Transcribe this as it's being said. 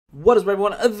What is up,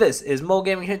 everyone? This is Mo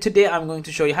Gaming here. Today I'm going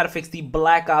to show you how to fix the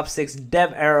Black Ops 6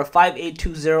 dev error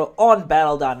 5820 on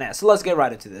Battle.net. So let's get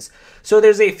right into this. So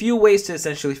there's a few ways to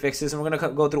essentially fix this, and we're going to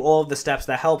go through all of the steps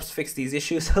that helps fix these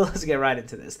issues. So let's get right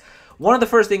into this. One of the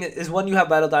first things is when you have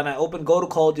Battle.net open, go to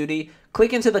Call of Duty,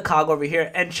 click into the cog over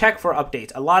here, and check for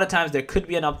updates. A lot of times there could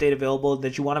be an update available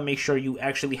that you want to make sure you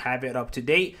actually have it up to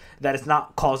date, that it's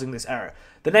not causing this error.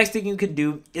 The next thing you can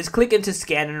do is click into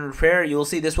Scan and Repair. You will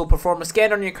see this will perform a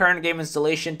scan on your current game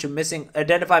installation to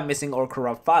identify missing or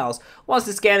corrupt files. Once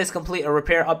the scan is complete, a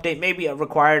repair update may be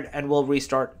required and will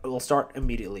start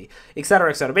immediately, etc.,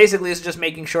 etc. Basically, it's just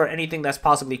making sure anything that's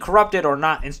possibly corrupted or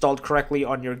not installed correctly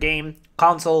on your game,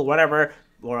 console, whatever,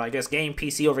 or I guess game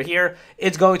PC over here,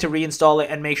 it's going to reinstall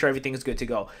it and make sure everything is good to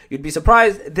go. You'd be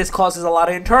surprised, this causes a lot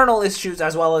of internal issues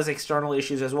as well as external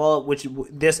issues as well, which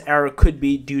this error could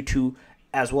be due to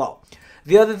as well.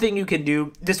 The other thing you can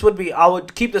do, I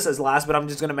would keep this as last, but I'm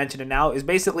just going to mention it now, is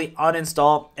basically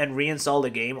uninstall and reinstall the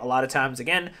game. A lot of times,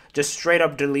 again, just straight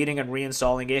up deleting and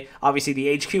reinstalling it. Obviously,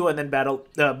 the HQ and then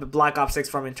Black Ops 6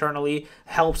 from internally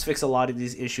helps fix a lot of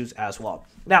these issues as well.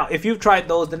 Now, if you've tried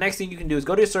those, the next thing you can do is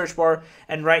go to your search bar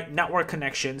and write network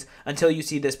connections until you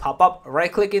see this pop up.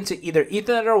 Right-click into either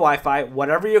Ethernet or Wi-Fi,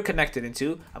 whatever you're connected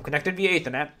into. I'm connected via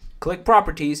Ethernet. Click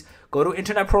Properties, go to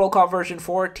Internet Protocol version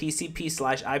 4,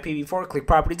 TCP/IPv4, click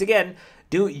Properties again.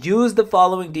 Use the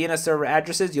following DNS server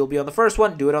addresses. You'll be on the first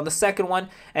one, do it on the second one,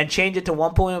 and change it to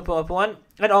 1.1.1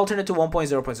 and alternate to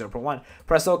 1.0.0.1.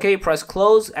 Press OK, press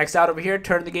Close, X out over here,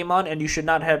 turn the game on, and you should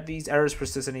not have these errors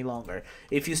persist any longer.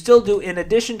 If you still do, in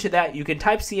addition to that, you can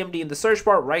type CMD in the search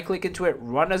bar, right-click into it,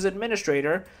 run as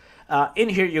administrator. In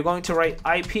here, you're going to write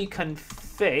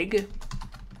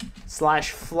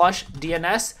ipconfig/flush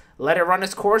DNS. Let it run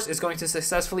its course. It's going to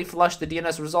successfully flush the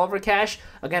DNS resolver cache.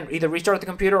 Again, either restart the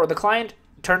computer or the client,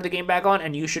 turn the game back on,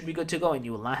 and you should be good to go, and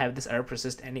you will not have this error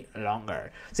persist any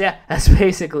longer. So yeah, that's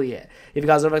basically it. If you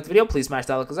guys like the video, please smash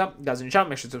that like up. If you guys are new channel,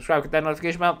 make sure to subscribe, click that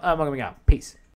notification bell. I'm going out. Peace.